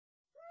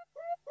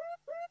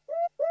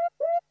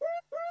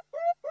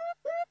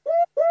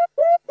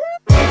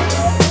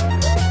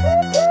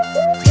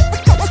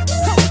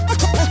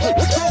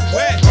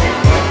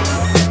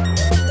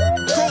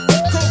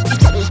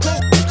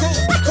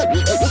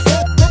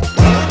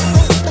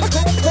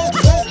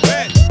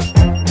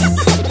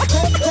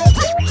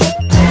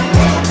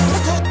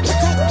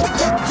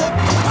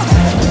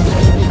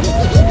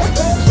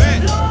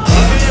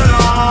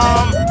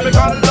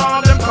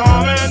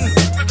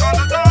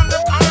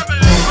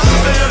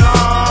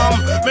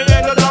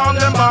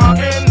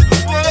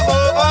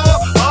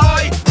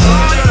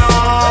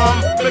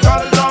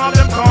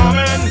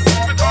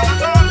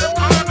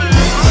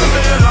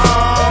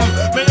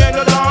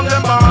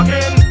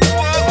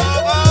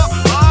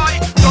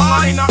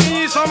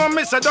east, I'm a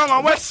miss it down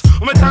a west.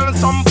 I'm telling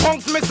some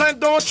punks, miss it,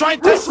 don't try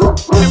test.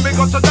 Then we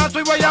go to dance,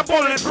 we wear your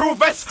bulletproof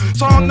vest.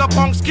 So on the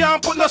punks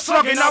can't put no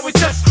slug in our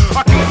chest.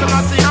 I keep the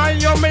Nazi high,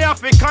 yo, me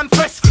have to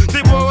confess.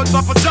 The words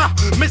of a jaw,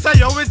 miss it,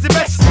 yo, is the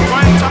best.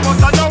 Right,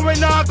 but I know we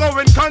not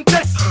going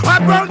contest. I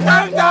brown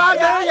down,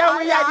 yeah,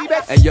 we are the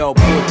best. Hey yo,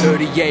 put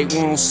 38,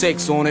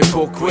 106 on it,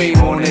 put cream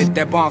on it.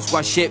 That bomb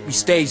squad shit, we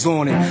stays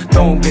on it.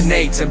 Throwing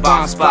grenades and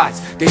bomb spots.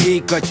 The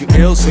heat got you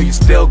ill, so you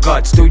spill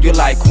guts. Do you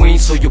like queen,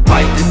 so you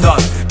bite the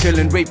dust.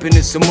 Killing, raping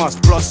is a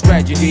must, plus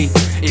tragedy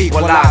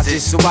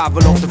equalizes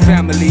survival of the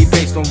family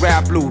based on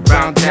rap loot.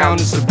 BROWNTOWN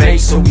is the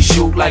base, so we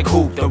shoot like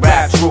hoop, the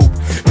rap troop.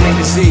 Plant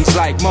the seeds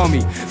like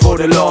mummy, for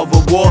the love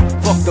of war.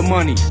 Fuck the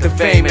money, the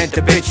fame and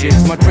the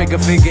bitches. My trigger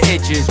finger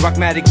itches,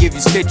 Rockmatic give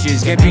you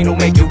stitches. Gambino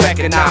make you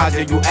recognize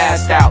that you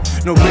assed out.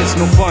 No risk,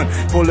 no fun,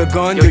 pull a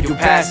gun, yo, you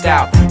passed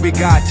out. We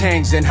got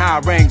tanks and high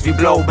ranks, we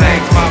blow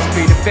bangs. Mouse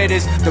be the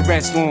fittest, the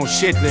rest on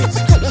shitless.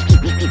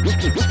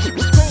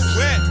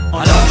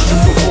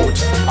 Alarmstufe Rot,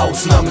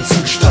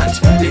 Ausnahmezustand.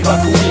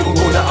 Evakuierung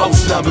ohne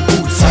Ausnahme,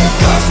 Gutzeit.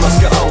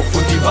 Gasmaske auf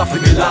und die Waffe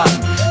geladen.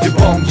 Wir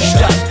bomben die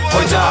Stadt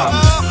heute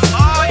Abend.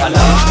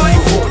 Alarmstufe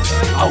Rot,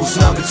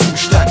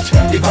 Ausnahmezustand.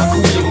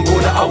 Evakuierung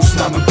ohne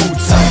Ausnahme,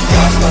 Gutzeit.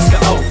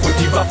 Gasmaske auf und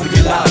die Waffe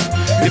geladen.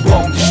 Wir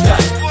bomben die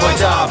Stadt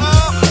heute Abend.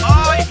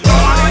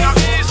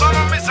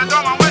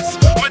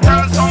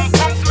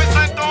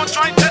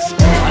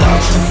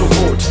 Alarmstufe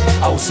Rot,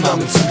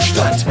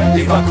 Ausnahmezustand.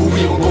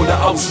 Evakuierung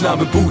ohne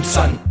Ausnahme, Boots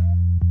an.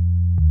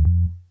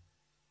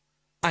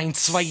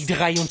 1, 2,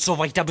 3 und so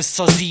weiter bis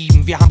zur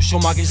 7. Wir haben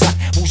schon mal gesagt,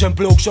 wo sind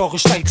Blockgenre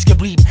stets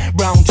geblieben?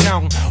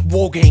 BROWNTOWN,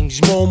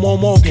 Wargames,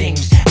 more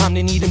Games. Haben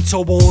den jedem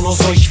Zauber aus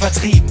euch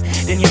vertrieben.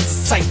 Denn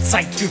jetzt ist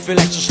Zeit für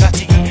vielleicht eine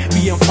Strategie.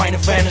 Wie im Final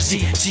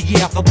Fantasy, CG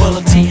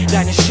Ability.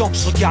 Deine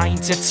Chance drückt ja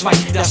 1, Z2,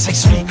 das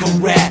heißt Fleek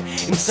und Rap.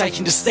 Im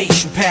Zeichen des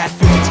Station Pad,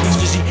 für uns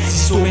kriegst du sie.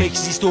 Siehst du mich,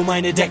 siehst du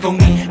meine Deckung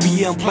nie.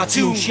 Wie im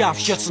Platoon,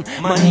 Scharfschützen,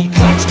 Manie,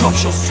 Klatsch,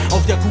 Kopfschuss.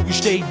 Auf der Kugel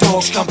steht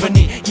Dogs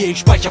Company. Je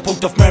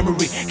Speicherpunkt auf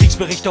Memory,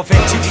 Kriegsbericht auf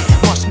MTV.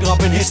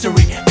 Massengrab in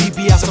History,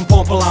 BBS im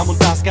Pompelarm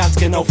und das ganz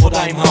genau vor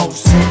deinem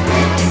Haus.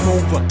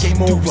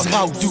 Game over,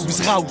 du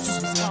bist raus.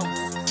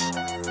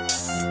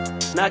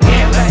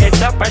 Naquela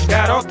etapa as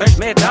garotas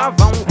me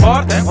davam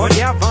corda.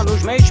 Olhavam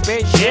nos meus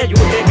pés cheios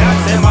de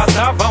gás e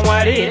matavam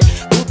areia.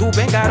 Tudo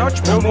bem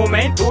garotos, pro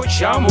momento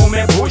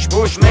chamo-me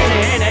BUSHMAN.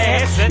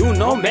 E o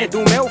nome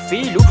do meu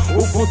filho,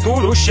 o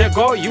futuro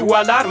chegou. E o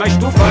alarmas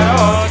do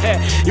farol,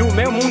 e o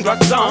meu mundo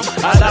ação,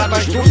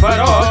 alarmas do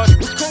farol.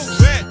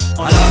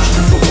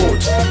 Alarmstufe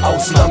Rot,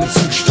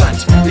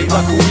 Ausnahmezustand.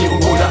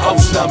 Evakuierung ohne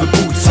Ausnahme,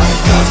 Gutzeit.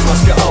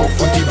 Gasmaske auf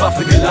und die Waffe